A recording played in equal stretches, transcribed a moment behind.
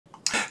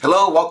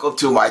Hello, welcome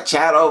to my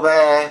channel,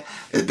 man.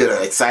 It's been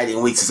an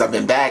exciting week since I've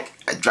been back.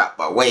 I dropped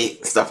my weight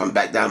and stuff. I'm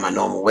back down to my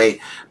normal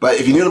weight. But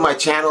if you're new to my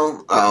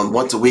channel,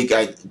 once a week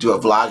I do a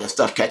vlog and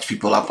stuff, catch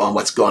people up on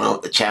what's going on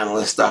with the channel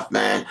and stuff,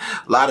 man.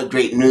 A lot of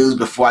great news.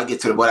 Before I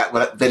get to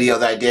what video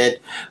that I did,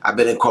 I've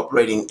been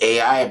incorporating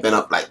AI. I've been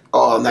up like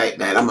all night,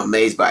 man. I'm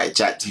amazed by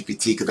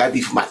ChatGPT because that'd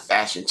be for my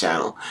fashion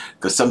channel.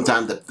 Because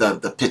sometimes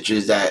the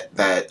pictures that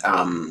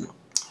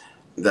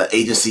the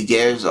agency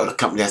gives, or the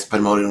company that's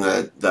promoting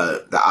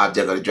the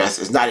object or the dress,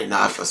 is not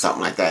enough or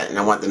something like that, and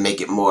I want to make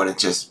it more than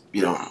just,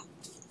 you know,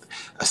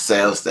 a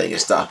sales thing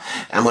and stuff.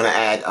 And I'm going to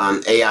add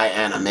AI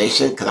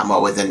animation because I'm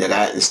always into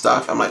that and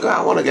stuff. I'm like, oh,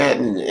 I want to go ahead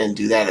and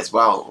do that as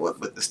well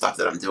with the stuff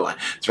that I'm doing.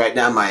 So right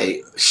now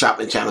my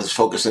shopping channel is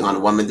focusing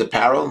on women's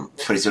apparel.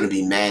 It's pretty soon to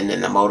be men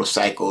and the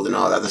motorcycles and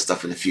all that other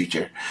stuff in the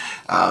future.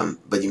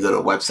 But you can go to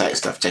the website and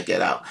stuff, check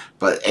it out.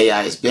 But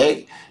AI is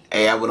big.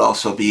 AI would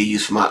also be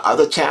used for my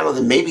other channel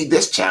and maybe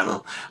this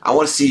channel. I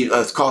want to see,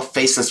 it's called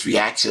Faceless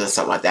Reaction or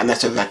something like that. I'm not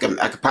sure if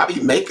I could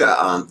probably make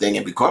a thing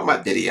and record my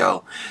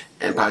video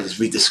and probably just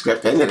read the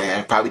script into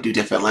there, probably do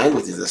different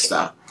languages and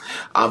stuff.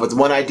 But the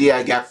one idea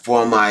I got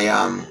for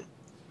my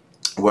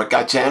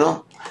workout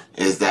channel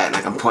is that,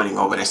 like I'm pointing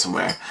over there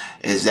somewhere,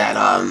 is that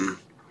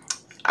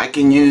I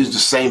can use the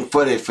same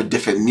footage for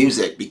different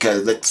music,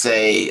 because let's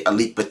say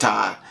Elite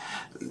Batar,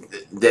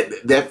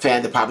 their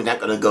fans are probably not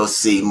going to go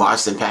see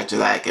Marcin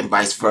Patrolak and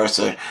vice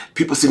versa.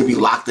 People seem to be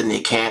locked in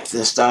their camps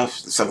and stuff.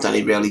 Sometimes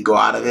they rarely go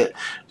out of it.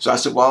 So I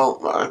said, well,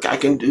 I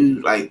can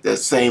do like the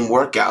same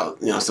workout,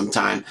 you know,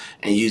 sometime,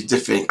 and use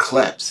different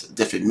clips,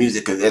 different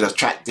music, because it'll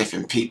attract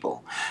different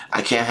people.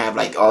 I can't have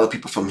like all the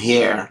people from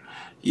here,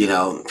 you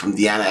know, from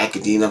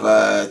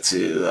Ankudinova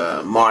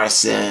to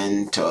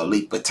Marcin to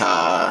Elite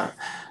Batar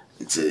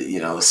to, you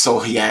know, So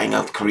Hyang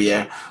of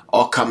Korea,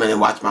 all come in and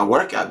watch my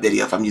workout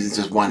video if I'm using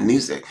just one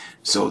music.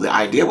 So the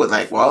idea was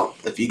like, well,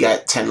 if you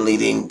got 10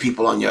 leading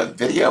people on your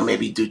video,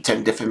 maybe do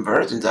 10 different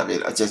versions of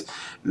it, or just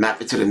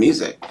map it to the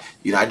music.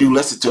 You know, I do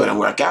listen to it and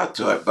work out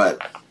to it, but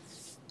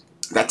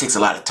that takes a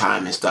lot of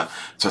time and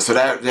stuff. So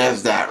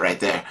there's that right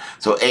there.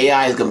 So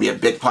AI is going to be a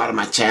big part of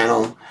my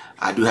channel.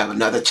 I do have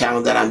another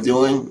channel that I'm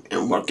doing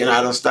and working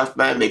out on stuff,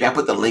 man. Maybe I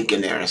put the link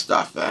in there and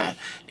stuff, man.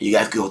 You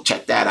guys can go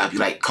check that out if you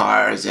like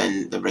cars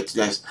and the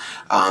richness.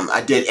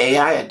 I did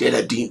AI. I did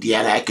a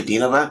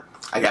Ankudinova.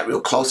 I got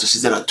real close. So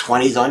she's in her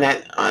 20s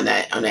on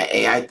that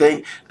AI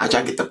thing. I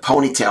try to get the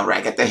ponytail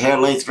right, get the hair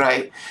length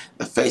right,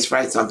 the face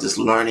right. So I'm just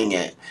learning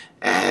it.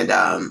 And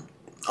I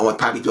would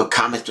probably do a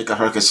comic strip of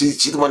her, because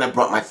she's the one that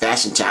brought my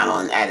fashion channel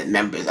and added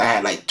members. I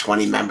had like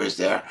 20 members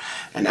there,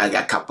 and I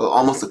got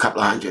almost a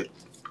couple hundred.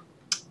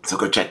 So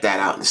go check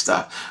that out and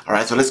stuff.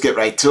 Alright, so let's get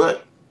right to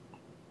it.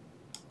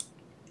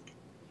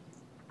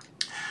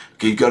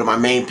 Okay, you go to my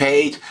main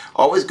page.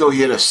 Always go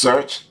here to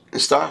search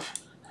and stuff.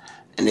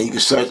 And then you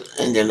can search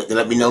and then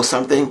let me know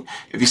something.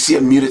 If you see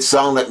a muted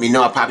song, let me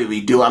know. I'll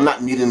probably redo. I'm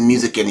not muting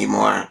music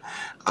anymore.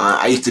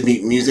 I used to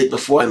mute music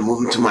before and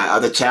move them to my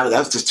other channel. That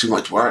was just too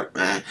much work,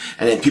 man.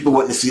 And then people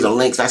wouldn't see the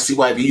links. I see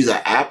why if you use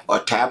an app or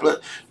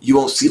tablet, you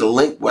won't see the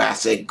link where I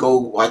say go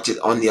watch it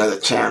on the other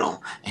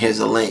channel. Here's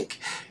a link.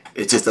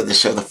 It just doesn't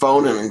show. The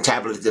phone and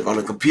tablet, on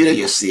the computer,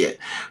 you'll see it.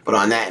 But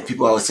on that, and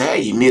people always say,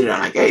 hey, you muted it.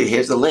 I'm like, hey,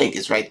 here's the link.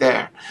 It's right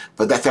there.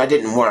 But that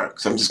didn't work,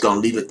 so I'm just going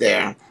to leave it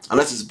there.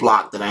 Unless it's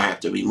blocked, then I have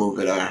to remove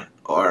it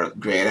or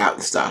gray it out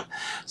and stuff.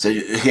 So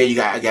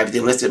here I got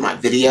everything listed, my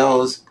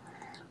videos,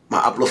 my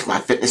upload for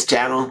my fitness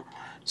channel.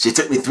 So it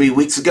took me 3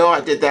 weeks ago.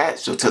 I did that.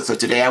 So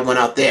today I went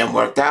out there and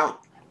worked out.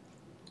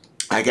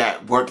 I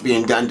got work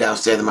being done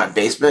downstairs in my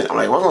basement. I'm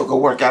like, well, I'm going to go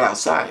work out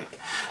outside,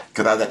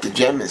 because I was at the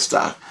gym and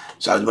stuff.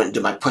 So I went and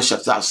did my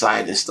push-ups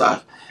outside and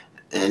stuff,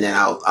 and then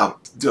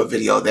I'll do a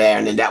video there,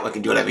 and then that one I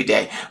can do it every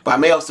day. But I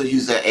may also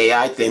use the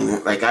AI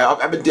thing. Like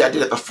I did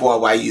it before,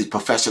 where I use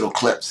professional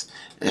clips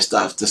and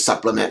stuff to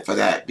supplement for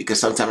that, because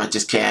sometimes I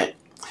just can't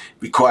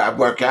record. I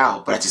work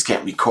out, but I just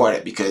can't record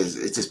it because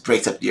it just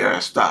breaks up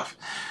your stuff.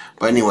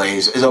 But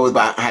anyways, it's always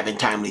about having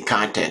timely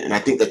content, and I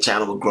think the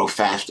channel will grow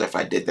faster if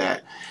I did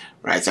that.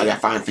 Right? So I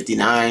got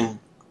 559.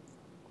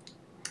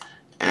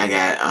 And I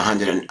got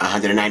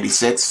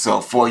 196. So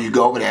before you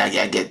go over there,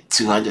 I get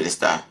 200 and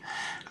stuff.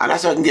 I'm not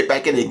sure I can get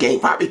back in the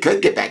game. Probably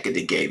could get back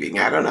into gaming.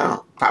 I don't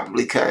know.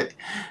 Probably could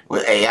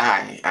with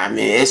AI. I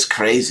mean, it's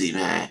crazy,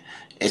 man.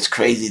 It's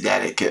crazy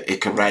that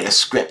it could write a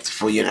script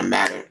for you in a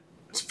matter of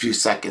a few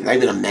seconds, not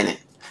even a minute,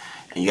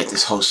 and you get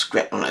this whole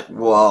script. I'm like,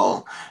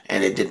 whoa!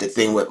 And it did the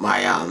thing with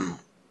my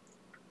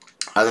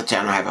other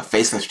channel. I have a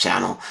faceless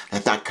channel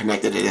that's not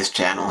connected to this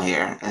channel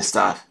here and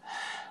stuff.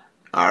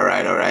 All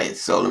right.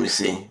 So let me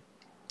see.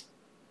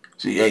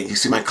 So yeah, you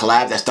see my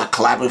collab, that's not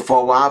collaborating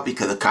for a while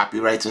because of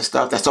copyrights and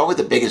stuff. That's always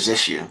the biggest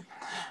issue.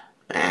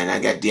 And I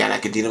got the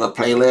Ankudinova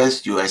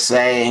playlist,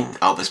 USA,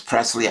 Elvis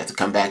Presley, I have to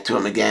come back to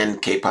him again,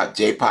 K-pop,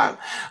 J-pop,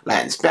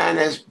 Latin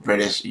Spanish,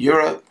 British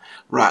Europe,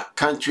 rock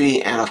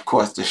country, and of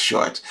course the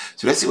shorts.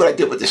 So let's see what I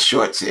did with the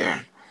shorts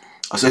here.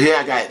 So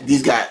here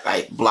these got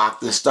like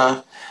blocked and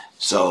stuff.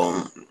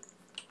 So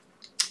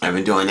I've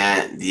been doing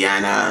that.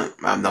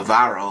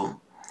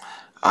 Navarro.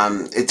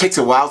 It takes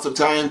a while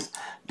sometimes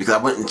because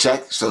I went and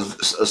checked. So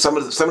some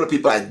of the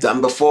people I've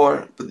done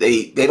before, but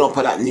they don't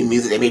put out new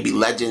music. They may be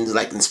legends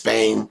like in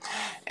Spain,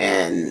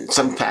 and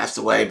some passed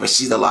away, but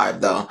she's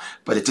alive though.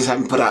 But they just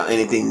haven't put out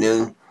anything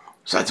new.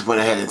 So I just went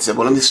ahead and said,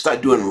 well, let me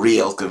start doing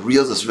reels, because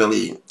reels has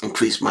really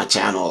increased my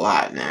channel a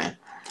lot, man.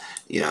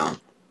 You know,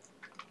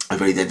 I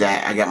really did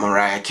that. I got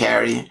Mariah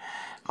Carey,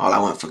 All I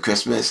Want for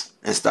Christmas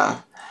and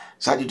stuff.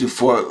 So I had to do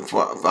four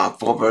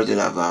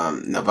versions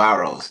of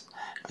Navarro's.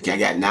 Okay, I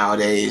got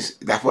Nowadays.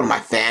 That's one of my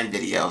fan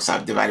videos. So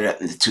I've divided it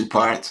up into 2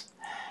 parts.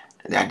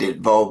 And I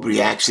did VOB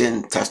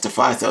reaction,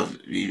 testify. So for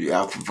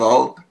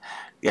VOB,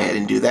 go ahead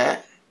and do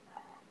that.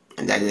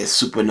 And I did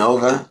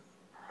Supernova,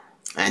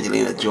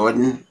 Angelina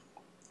Jordan,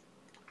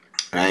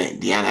 right?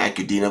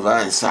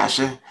 Ankudinova and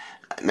Sasha.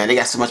 Man, they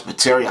got so much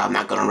material. I'm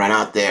not gonna run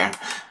out there.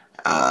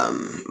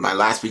 My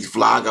last week's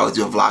vlog, I was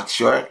doing a vlog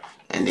short,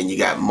 and then you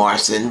got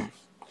Marcin,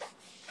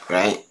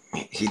 right?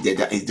 He did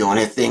that. He's doing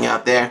his thing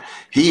out there.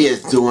 He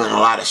is doing a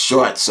lot of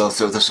shorts, so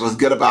what's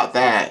good about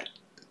that.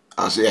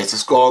 So yeah,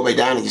 just go all the way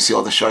down and you see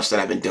all the shorts that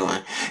I've been doing.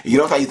 You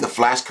know, if I use the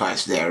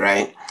flashcards there,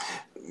 right?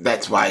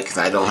 That's why, because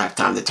I don't have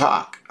time to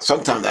talk.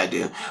 Sometimes I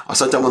do, or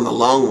sometimes on the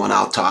long one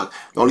I'll talk.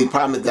 The only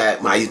problem is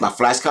that when I use my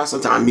flashcards,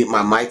 sometimes I mute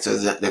my mic so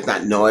there's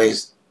not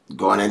noise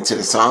going into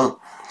the song.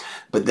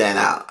 But then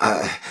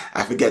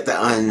I forget to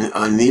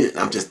unmute.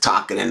 I'm just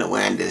talking in the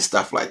wind and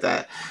stuff like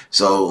that.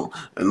 So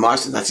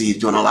Marcin, I see he's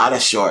doing a lot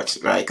of shorts,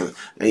 right? Because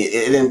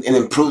it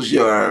improves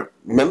your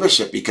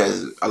membership,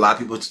 because a lot of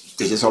people,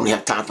 they just only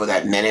have time for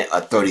that minute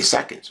or 30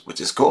 seconds, which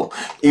is cool.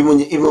 Even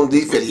with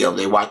these videos,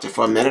 they watch it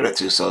for a minute or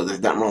two, so there's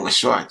nothing wrong with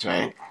shorts,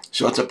 right?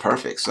 Shorts are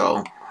perfect.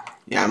 So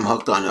yeah, I'm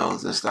hooked on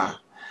those and stuff.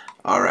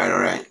 All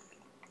right.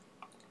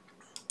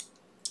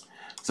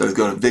 So let's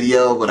go to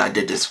video, what I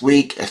did this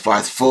week. As far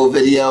as full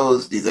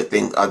videos, these are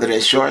things other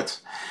than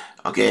shorts.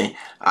 Okay,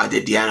 I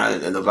did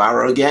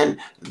Navarro again.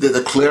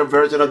 The clear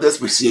version of this,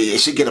 we see it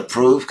should get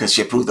approved, because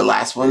she approved the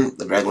last one,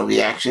 the regular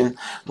reaction.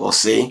 We'll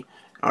see.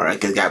 All right,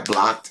 because it got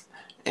blocked.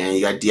 And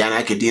you got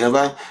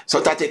Ankudinova.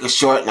 Sometimes I take a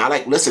short and I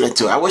like listening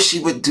to it. I wish she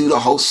would do the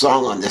whole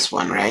song on this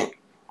one, right?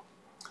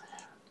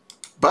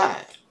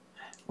 But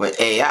with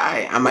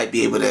AI, I might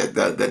be able to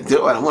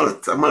do it.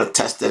 I'm gonna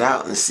test it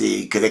out and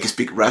see, because they can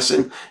speak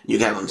Russian. You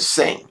can have them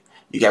sing.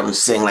 You can have them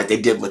sing like they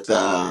did with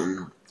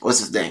what's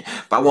his name?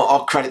 But I want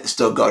all credit to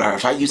still go to her.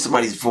 If I use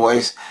somebody's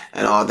voice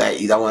and all that,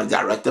 you don't want to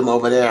direct them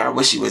over there. I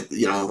wish she would,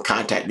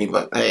 contact me.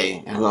 But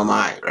hey, who am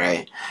I,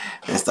 right?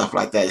 And stuff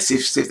like that. See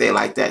if they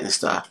like that and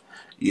stuff.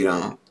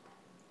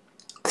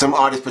 Some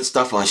artists put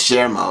stuff on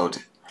share mode.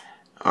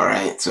 All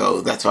right, so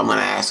that's what I'm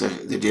gonna ask her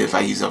to do if I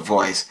use her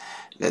voice.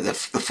 The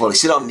Foley.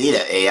 She don't need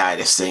an AI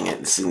to sing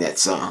that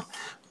song,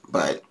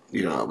 but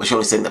but she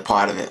only sing the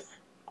part of it.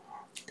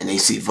 And then you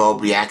see VOB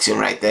reaction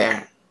right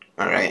there.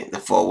 All right, the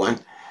full one.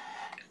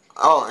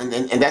 Oh,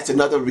 and that's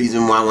another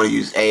reason why I want to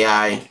use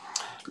AI.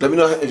 Let me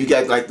know if you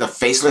guys like the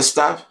faceless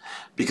stuff,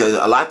 because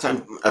a lot of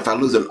times if I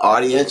lose an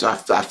audience, I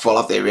fall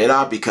off their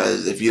radar,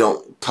 because if you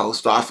don't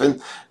post often,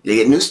 they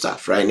get new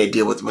stuff, right? And they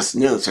deal with what's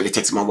new, so it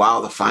takes them a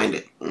while to find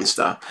it and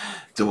stuff.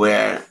 To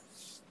where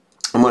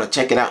I'm gonna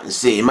check it out and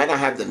see. It might not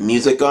have the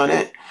music on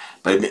it,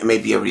 but it may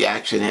be a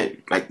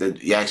reaction. Like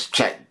you ask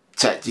chat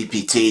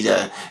GPT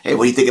to, hey,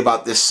 what do you think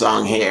about this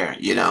song here?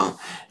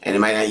 And it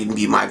might not even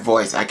be my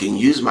voice. I can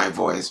use my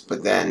voice,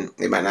 but then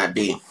it might not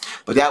be.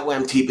 But that way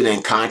I'm keeping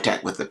in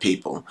contact with the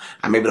people.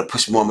 I'm able to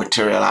push more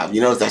material out.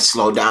 That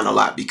slowed down a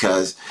lot,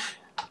 because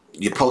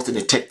you're posting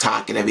to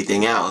TikTok and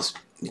everything else.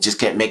 You just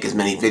can't make as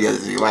many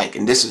videos as you like.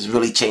 And this has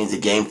really changed the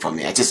game for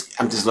me. I'm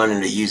just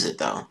learning to use it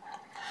though.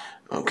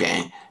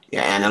 Okay.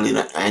 Yeah,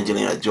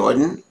 Angelina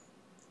Jordan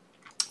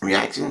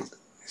reactions.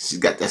 She's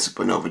got that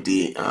Supernova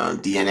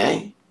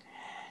DNA.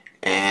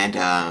 And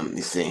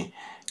you see,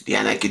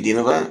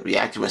 Ankudinova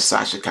reaction with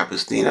Sasha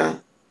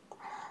Kapustina.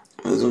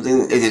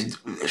 It is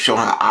showing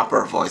her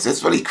opera voice.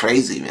 It's really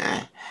crazy,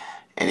 man.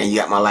 And then you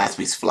got my last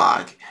week's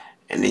vlog.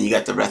 And then you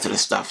got the rest of the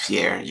stuff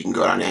here. You can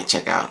go down there and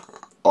check out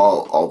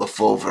all the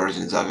full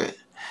versions of it.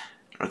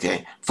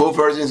 Okay, full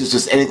versions is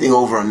just anything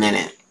over a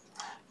minute.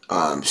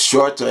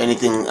 Short or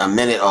anything a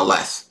minute or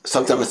less.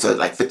 Sometimes it's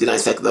like 59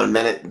 seconds or a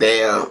minute.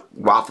 They'll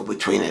waffle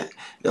between it.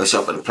 They'll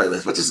show up in the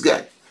playlist, which is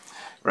good,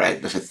 right?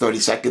 But if it's 30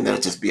 seconds, then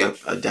it'll just be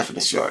a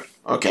definite short.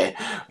 Okay,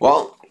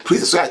 well,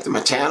 please subscribe to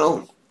my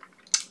channel.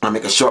 I'll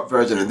make a short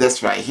version of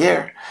this right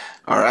here.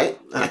 All right,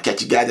 and I'll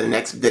catch you guys in the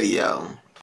next video.